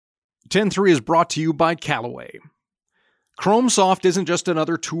10-3 is brought to you by Callaway. Chrome Soft isn't just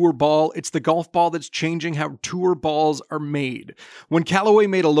another tour ball, it's the golf ball that's changing how tour balls are made. When Callaway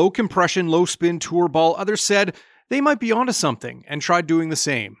made a low-compression, low-spin tour ball, others said they might be onto something and tried doing the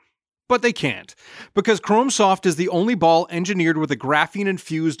same. But they can't, because Chrome Soft is the only ball engineered with a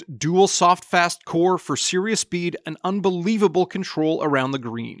graphene-infused dual soft-fast core for serious speed and unbelievable control around the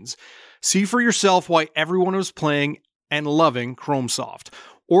greens. See for yourself why everyone was playing and loving Chrome Soft.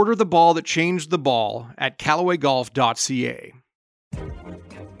 Order the ball that changed the ball at CallawayGolf.ca.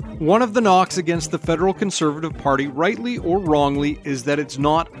 One of the knocks against the federal Conservative Party, rightly or wrongly, is that it's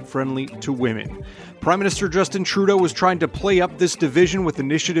not friendly to women. Prime Minister Justin Trudeau was trying to play up this division with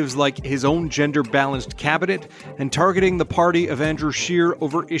initiatives like his own gender-balanced cabinet and targeting the party of Andrew Scheer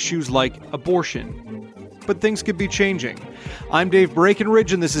over issues like abortion. But things could be changing. I'm Dave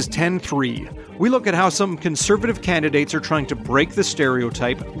Breckenridge, and this is 10-3. We look at how some Conservative candidates are trying to break the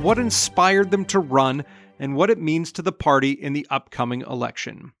stereotype, what inspired them to run, and what it means to the party in the upcoming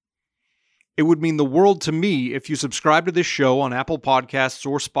election. It would mean the world to me if you subscribe to this show on Apple Podcasts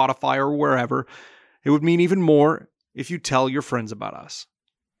or Spotify or wherever. It would mean even more if you tell your friends about us.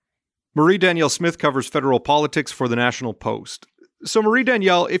 Marie-Danielle Smith covers federal politics for the National Post. So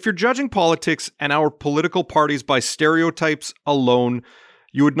Marie-Danielle, if you're judging politics and our political parties by stereotypes alone,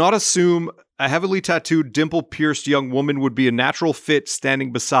 you would not assume a heavily tattooed, dimple-pierced young woman would be a natural fit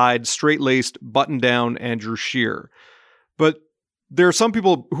standing beside straight-laced, button-down Andrew Scheer. But there are some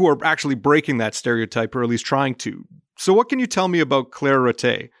people who are actually breaking that stereotype, or at least trying to. So what can you tell me about Claire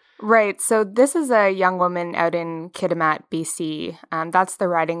Rattay? Right. So this is a young woman out in Kitimat, BC. That's the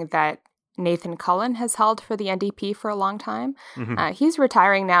riding that Nathan Cullen has held for the NDP for a long time. He's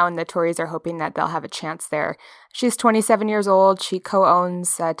retiring now, and the Tories are hoping that they'll have a chance there. She's 27 years old. She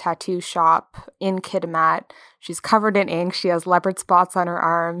co-owns a tattoo shop in Kitimat. She's covered in ink. She has leopard spots on her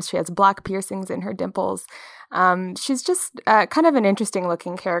arms. She has black piercings in her dimples. She's just kind of an interesting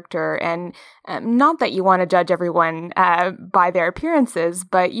looking character, and not that you want to judge everyone by their appearances,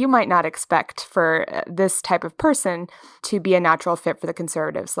 but you might not expect for this type of person to be a natural fit for the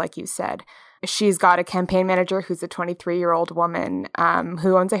Conservatives, like you said. She's got a campaign manager who's a 23-year-old woman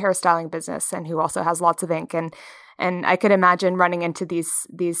who owns a hairstyling business and who also has lots of ink. And I could imagine running into these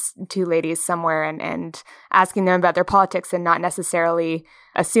two ladies somewhere and asking them about their politics and not necessarily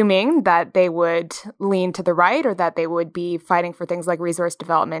assuming that they would lean to the right or that they would be fighting for things like resource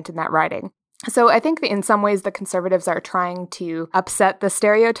development in that riding. So I think in some ways the Conservatives are trying to upset the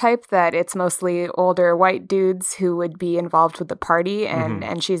stereotype that it's mostly older white dudes who would be involved with the party,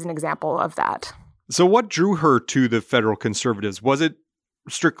 and she's an example of that. So what drew her to the federal Conservatives? Was it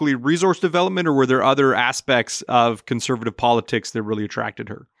strictly resource development, or were there other aspects of Conservative politics that really attracted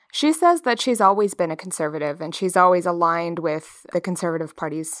her? She says that she's always been a Conservative and she's always aligned with the Conservative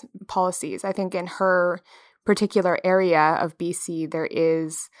Party's policies. I think in her particular area of BC, there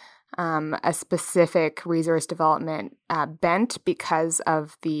is a specific resource development bent because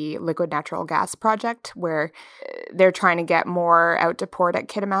of the liquid natural gas project, where they're trying to get more out to port at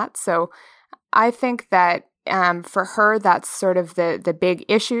Kitimat. So I think that for her, that's sort of the big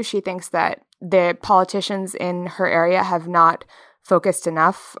issue. She thinks that the politicians in her area have not focused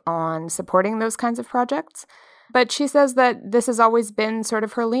enough on supporting those kinds of projects. But she says that this has always been sort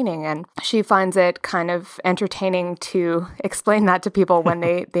of her leaning, and she finds it kind of entertaining to explain that to people when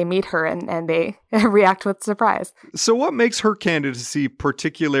they meet her and they react with surprise. So what makes her candidacy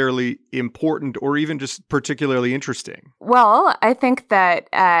particularly important or even just particularly interesting? Well, I think that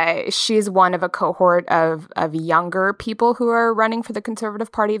she's one of a cohort of younger people who are running for the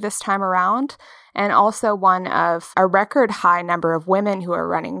Conservative Party this time around, and also one of a record high number of women who are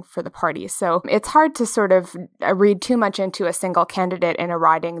running for the party. So it's hard to sort of read too much into a single candidate in a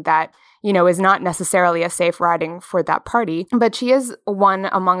riding that, you know, is not necessarily a safe riding for that party. But she is one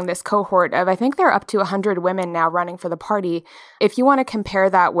among this cohort of, I think there are up to 100 women now running for the party. If you want to compare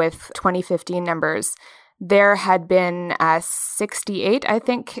that with 2015 numbers, there had been 68, I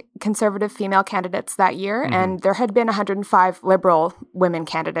think, Conservative female candidates that year, and there had been 105 Liberal women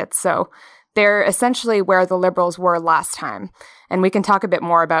candidates. So they're essentially where the Liberals were last time. And we can talk a bit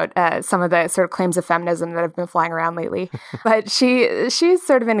more about some of the sort of claims of feminism that have been flying around lately. But she's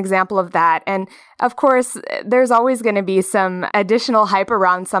sort of an example of that. And of course, there's always going to be some additional hype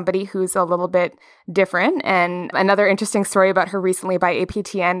around somebody who's a little bit different. And another interesting story about her recently by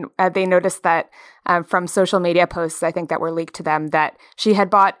APTN, they noticed that from social media posts, I think, that were leaked to them, that she had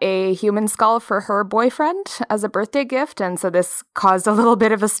bought a human skull for her boyfriend as a birthday gift. And so this caused a little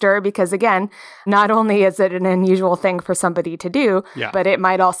bit of a stir because, again, not only is it an unusual thing for somebody to do, but it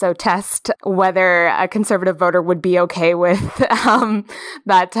might also test whether a conservative voter would be okay with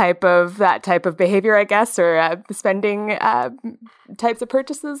that type of behavior, I guess, or spending types of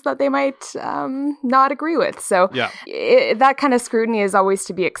purchases that they might not agree with. So that kind of scrutiny is always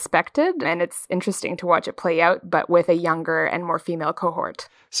to be expected, and it's interesting to watch it play out, but with a younger and more female cohort.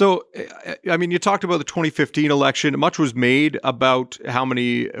 So, I mean, you talked about the 2015 election. Much was made about how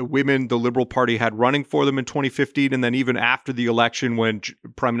many women the Liberal Party had running for them in 2015. And then even after the election, when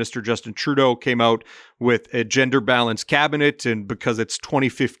Prime Minister Justin Trudeau came out with a gender-balanced cabinet, and because it's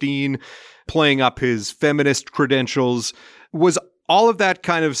 2015, playing up his feminist credentials, was all of that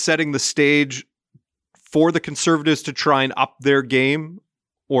kind of setting the stage for the Conservatives to try and up their game,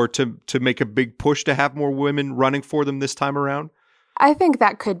 or to make a big push to have more women running for them this time around? I think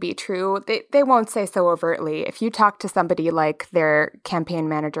that could be true. They won't say so overtly. If you talk to somebody like their campaign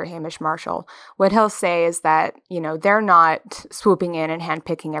manager, Hamish Marshall, what he'll say is that, they're not swooping in and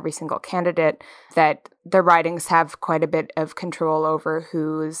handpicking every single candidate, that the ridings have quite a bit of control over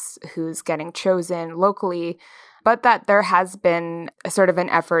who's getting chosen locally, but that there has been a sort of an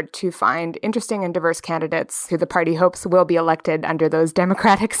effort to find interesting and diverse candidates who the party hopes will be elected under those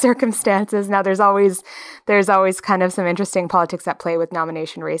democratic circumstances. Now, there's always kind of some interesting politics at play with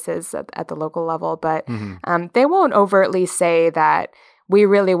nomination races at the local level, but they won't overtly say that we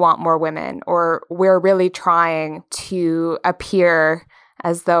really want more women, or we're really trying to appear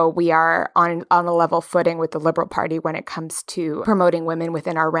as though we are on a level footing with the Liberal Party when it comes to promoting women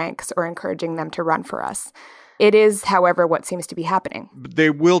within our ranks or encouraging them to run for us. It is, however, what seems to be happening.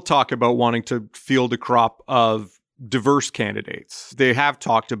 They will talk about wanting to field a crop of diverse candidates. They have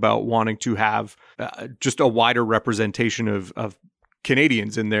talked about wanting to have just a wider representation of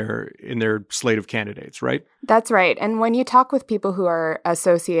Canadians in their slate of candidates, right? That's right. And when you talk with people who are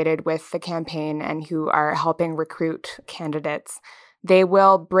associated with the campaign and who are helping recruit candidates, they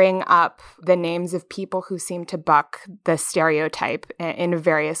will bring up the names of people who seem to buck the stereotype in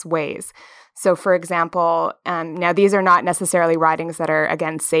various ways. So, for example, now these are not necessarily ridings that are,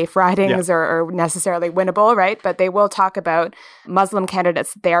 again, safe ridings or necessarily winnable, right? But they will talk about Muslim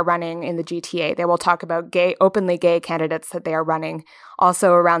candidates that they are running in the GTA. They will talk about openly gay candidates that they are running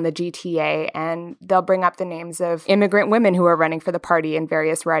also around the GTA. And they'll bring up the names of immigrant women who are running for the party in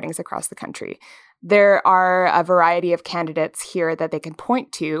various ridings across the country. There are a variety of candidates here that they can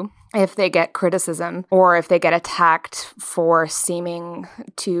point to if they get criticism or if they get attacked for seeming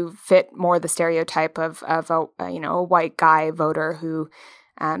to fit more the stereotype of a white guy voter who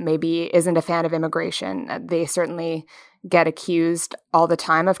maybe isn't a fan of immigration. They certainly get accused all the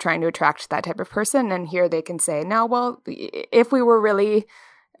time of trying to attract that type of person. And here they can say, no, well, if we were really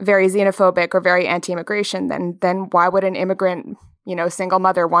very xenophobic or very anti-immigration, then why would an immigrant single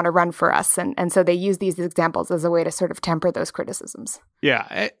mother want to run for us? And so they use these examples as a way to sort of temper those criticisms.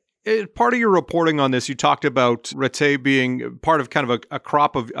 Yeah. Part of your reporting on this, you talked about Rattay being part of kind of a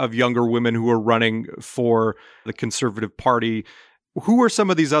crop of younger women who are running for the Conservative Party. Who are some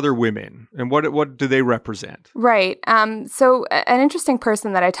of these other women, and what do they represent? Right. So an interesting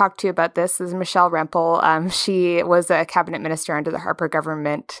person that I talked to about this is Michelle Rempel. She was a cabinet minister under the Harper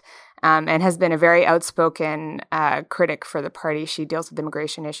government, and has been a very outspoken critic for the party. She deals with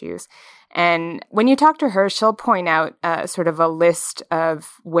immigration issues. And when you talk to her, she'll point out sort of a list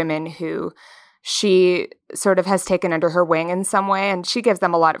of women who she sort of has taken under her wing in some way. And she gives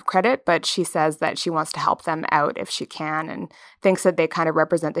them a lot of credit, but she says that she wants to help them out if she can and thinks that they kind of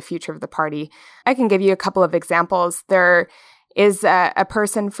represent the future of the party. I can give you a couple of examples. There is a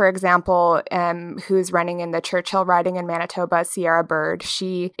person, for example, who's running in the Churchill riding in Manitoba, Sierra Bird.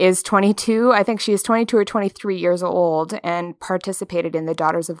 She is 22. I think she is 22 or 23 years old and participated in the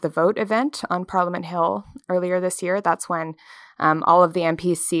Daughters of the Vote event on Parliament Hill earlier this year. That's when all of the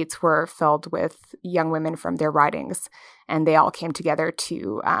MP seats were filled with young women from their ridings, and they all came together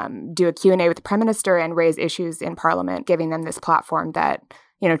to do a Q&A with the Prime Minister and raise issues in Parliament, giving them this platform that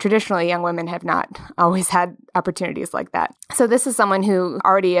traditionally young women have not always had opportunities like that. So this is someone who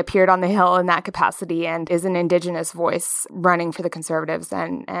already appeared on the Hill in that capacity and is an Indigenous voice running for the Conservatives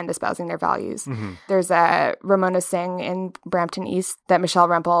and espousing their values. Mm-hmm. There's a Ramona Singh in Brampton East that Michelle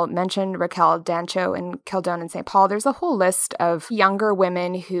Rempel mentioned, Raquel Dancho in Kildone and St. Paul. There's a whole list of younger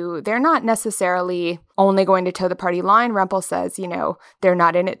women who they're not necessarily only going to toe the party line. Rempel says, they're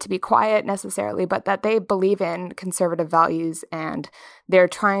not in it to be quiet necessarily, but that they believe in conservative values, and they're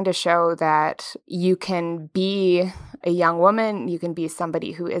trying to show that you can be a young woman, you can be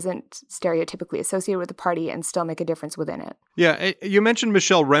somebody who isn't stereotypically associated with the party and still make a difference within it. Yeah, you mentioned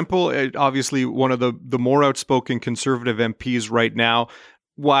Michelle Rempel, obviously one of the more outspoken conservative MPs right now.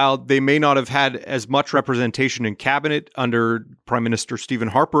 While they may not have had as much representation in cabinet under Prime Minister Stephen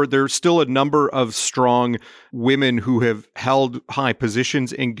Harper, there's still a number of strong women who have held high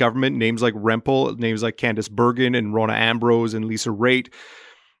positions in government, names like Rempel, names like Candice Bergen and Rona Ambrose and Lisa Raitt.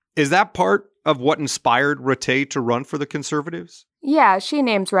 Is that part of what inspired Rattay to run for the Conservatives? Yeah, she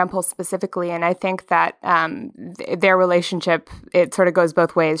names Rempel specifically, and I think that their relationship, it sort of goes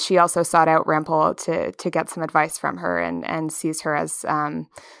both ways. She also sought out Rempel to get some advice from her and sees her as,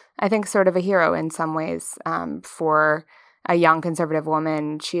 I think, sort of a hero in some ways for a young conservative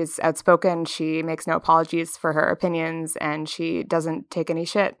woman. She is outspoken, she makes no apologies for her opinions, and she doesn't take any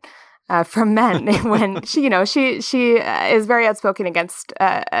shit from men when she is very outspoken against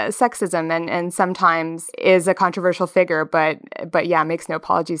sexism and sometimes is a controversial figure, but yeah, makes no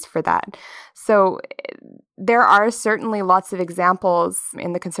apologies for that. So there are certainly lots of examples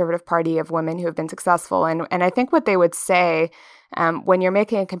in the Conservative Party of women who have been successful, and I think what they would say when you're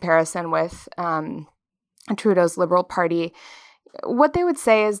making a comparison with Trudeau's Liberal Party, what they would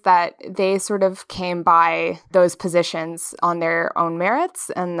say is that they sort of came by those positions on their own merits,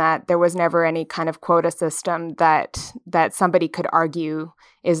 and that there was never any kind of quota system that somebody could argue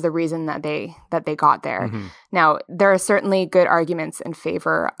is the reason that they got there. Mm-hmm. Now, there are certainly good arguments in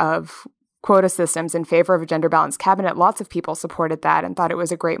favor of quota systems, in favor of a gender-balanced cabinet. Lots of people supported that and thought it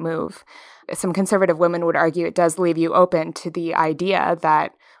was a great move. Some conservative women would argue it does leave you open to the idea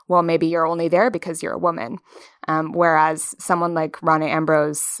that, well, maybe you're only there because you're a woman. Whereas someone like Rona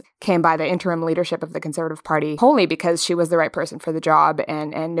Ambrose came by the interim leadership of the Conservative Party wholly because she was the right person for the job,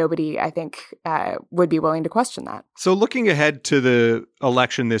 and nobody, I think, would be willing to question that. So looking ahead to the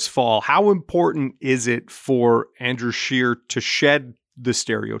election this fall, how important is it for Andrew Scheer to shed the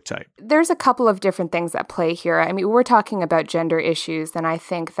stereotype? There's a couple of different things at play here. I mean, we're talking about gender issues, and I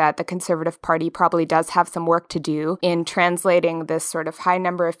think that the Conservative Party probably does have some work to do in translating this sort of high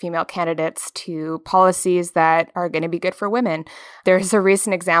number of female candidates to policies that are going to be good for women. There's a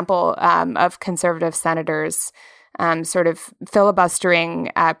recent example of Conservative senators sort of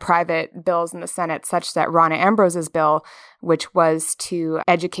filibustering private bills in the Senate, such that Rona Ambrose's bill, which was to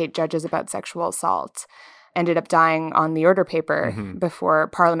educate judges about sexual assault, ended up dying on the order paper before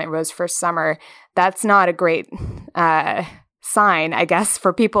Parliament rose first summer. That's not a great sign, I guess,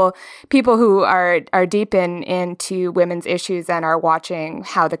 for people who are deep into women's issues and are watching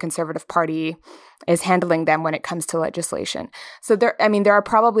how the Conservative Party is handling them when it comes to legislation. So there are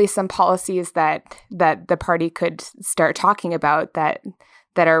probably some policies that the party could start talking about that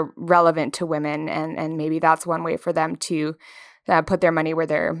are relevant to women, and maybe that's one way for them to put their money where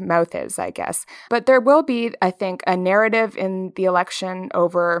their mouth is, I guess. But there will be, I think, a narrative in the election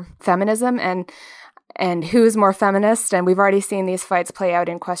over feminism and who's more feminist. And we've already seen these fights play out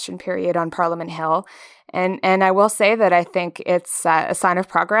in question period on Parliament Hill. And I will say that I think it's a sign of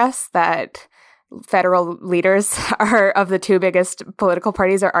progress that federal leaders of the two biggest political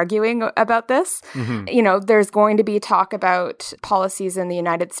parties are arguing about this. Mm-hmm. There's going to be talk about policies in the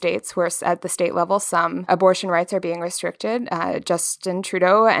United States where at the state level, some abortion rights are being restricted. Justin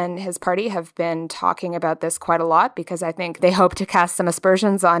Trudeau and his party have been talking about this quite a lot because I think they hope to cast some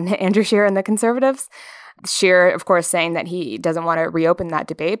aspersions on Andrew Scheer and the Conservatives. Scheer, of course, saying that he doesn't want to reopen that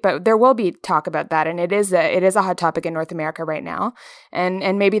debate, but there will be talk about that, and it is a hot topic in North America right now,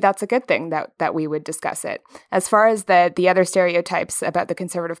 and maybe that's a good thing that we would discuss it. As far as the other stereotypes about the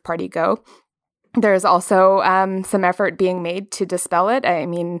Conservative Party go, there's also some effort being made to dispel it. I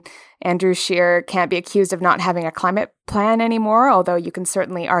mean, Andrew Scheer can't be accused of not having a climate plan anymore, although you can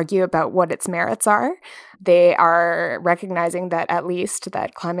certainly argue about what its merits are. They are recognizing that at least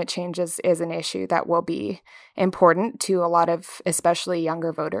that climate change is an issue that will be important to a lot of especially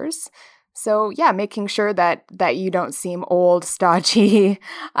younger voters. So yeah, making sure that you don't seem old, stodgy,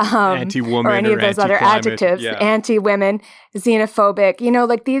 anti-woman, or any of those other adjectives, anti-women, xenophobic.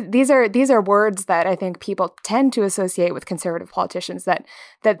 These are words that I think people tend to associate with conservative politicians that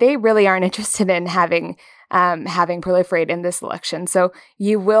they really aren't interested in having proliferate in this election. So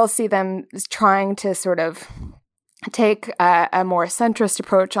you will see them trying to sort of take a more centrist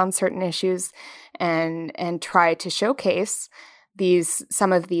approach on certain issues and try to showcase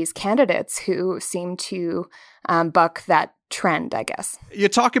some of these candidates who seem to buck that trend, I guess. You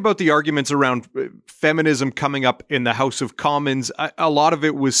talk about the arguments around feminism coming up in the House of Commons. A lot of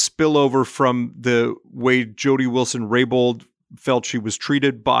it was spillover from the way Jody Wilson-Raybould felt she was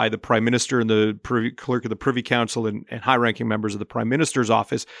treated by the Prime Minister and the clerk of the Privy Council and high-ranking members of the Prime Minister's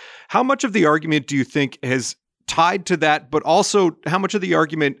office. How much of the argument do you think has tied to that, but also how much of the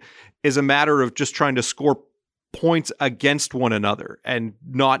argument is a matter of just trying to score points against one another and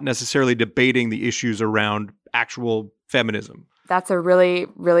not necessarily debating the issues around actual feminism? That's a really,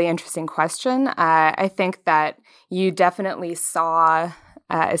 really interesting question. I think that you definitely saw,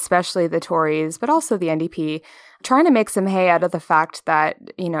 especially the Tories, but also the NDP, trying to make some hay out of the fact that,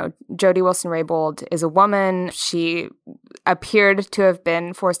 Jody Wilson-Raybould is a woman. She appeared to have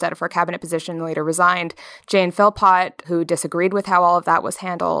been forced out of her cabinet position and later resigned. Jane Philpott, who disagreed with how all of that was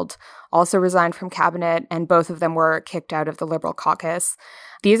handled, also resigned from cabinet, and both of them were kicked out of the Liberal caucus.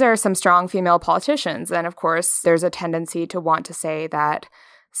 These are some strong female politicians, and of course, there's a tendency to want to say that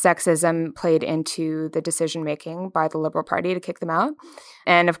sexism played into the decision-making by the Liberal Party to kick them out.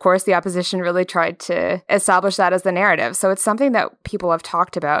 And of course, the opposition really tried to establish that as the narrative. So it's something that people have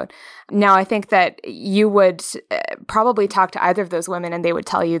talked about. Now, I think that you would probably talk to either of those women and they would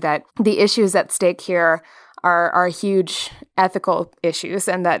tell you that the issues at stake here are huge ethical issues,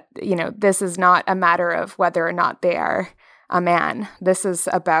 and that, this is not a matter of whether or not they are a man. This is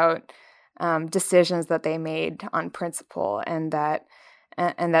about decisions that they made on principle, and that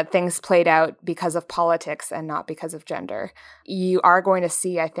things played out because of politics and not because of gender. You are going to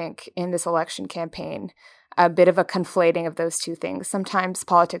see, I think, in this election campaign, a bit of a conflating of those two things. Sometimes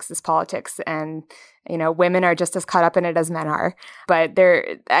politics is politics, and women are just as caught up in it as men are. But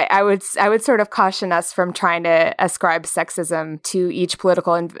I would sort of caution us from trying to ascribe sexism to each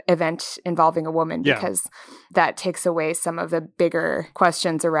political event involving a woman, because that takes away some of the bigger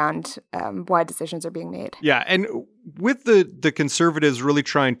questions around why decisions are being made. Yeah, and with the Conservatives really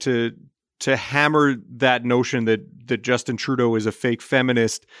trying to hammer that notion that Justin Trudeau is a fake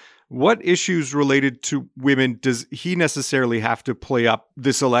feminist, what issues related to women does he necessarily have to play up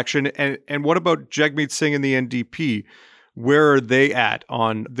this election? And what about Jagmeet Singh and the NDP? Where are they at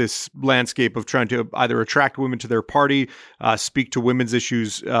on this landscape of trying to either attract women to their party, speak to women's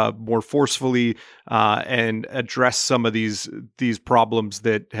issues more forcefully, and address some of these problems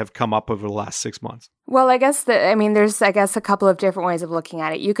that have come up over the last 6 months? Well, there's a couple of different ways of looking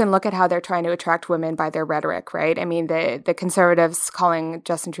at it. You can look at how they're trying to attract women by their rhetoric, right? I mean, the Conservatives calling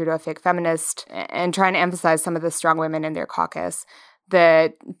Justin Trudeau a fake feminist and trying to emphasize some of the strong women in their caucus.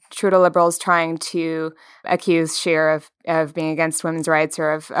 The Trudeau Liberals trying to accuse Scheer of being against women's rights,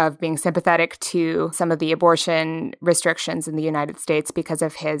 or of being sympathetic to some of the abortion restrictions in the United States because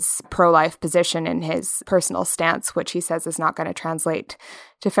of his pro-life position and his personal stance, which he says is not going to translate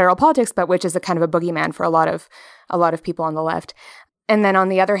to federal politics, but which is a kind of a boogeyman for a lot of people on the left. And then on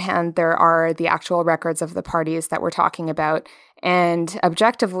the other hand, there are the actual records of the parties that we're talking about. And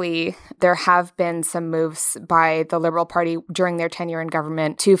objectively, there have been some moves by the Liberal Party during their tenure in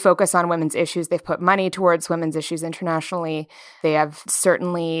government to focus on women's issues. They've put money towards women's issues internationally. They have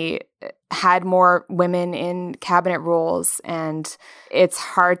certainly had more women in cabinet roles. And it's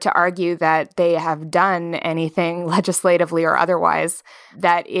hard to argue that they have done anything legislatively or otherwise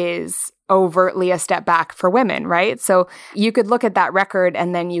that is overtly a step back for women, right? So you could look at that record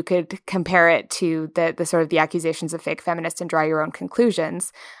and then you could compare it to the sort of the accusations of fake feminists and draw your own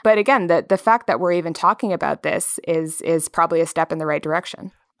conclusions. But again, the fact that we're even talking about this is probably a step in the right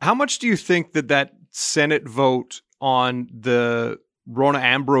direction. How much do you think that Senate vote on the Rona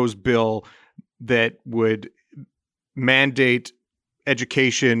Ambrose bill that would mandate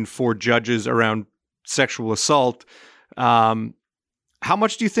education for judges around sexual assault, how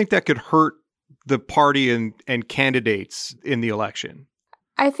much do you think that could hurt the party and candidates in the election?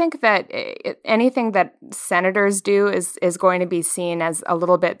 I think that anything that senators do is going to be seen as a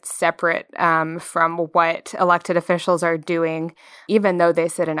little bit separate from what elected officials are doing, even though they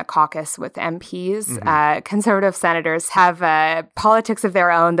sit in a caucus with MPs. Mm-hmm. Conservative senators have politics of their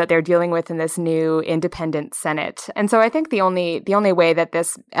own that they're dealing with in this new independent Senate. And so I think the only way that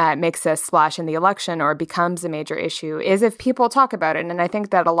this makes a splash in the election or becomes a major issue is if people talk about it. And I think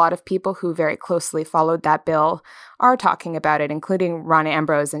that a lot of people who very closely followed that bill are talking about it, including Rona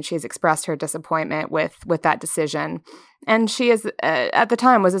Ambrose, and she's expressed her disappointment with that decision. And she is, at the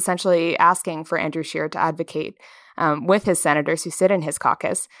time, was essentially asking for Andrew Scheer to advocate with his senators who sit in his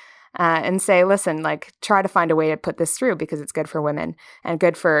caucus and say, listen, try to find a way to put this through because it's good for women and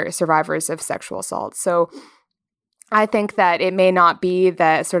good for survivors of sexual assault. So I think that it may not be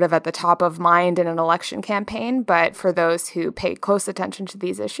the sort of at the top of mind in an election campaign, but for those who pay close attention to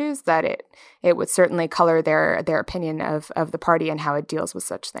these issues, that it would certainly color their opinion of the party and how it deals with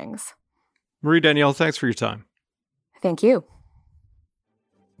such things. Marie-Danielle, thanks for your time. Thank you.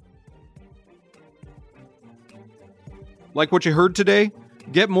 Like what you heard today?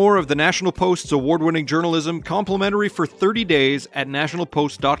 Get more of the National Post's award-winning journalism complimentary for 30 days at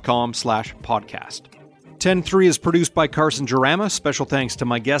nationalpost.com/podcast. 10-3 is produced by Carson Jarama. Special thanks to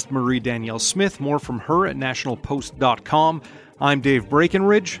my guest, Marie-Danielle Smith. More from her at nationalpost.com. I'm Dave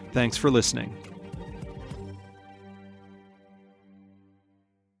Breckenridge. Thanks for listening.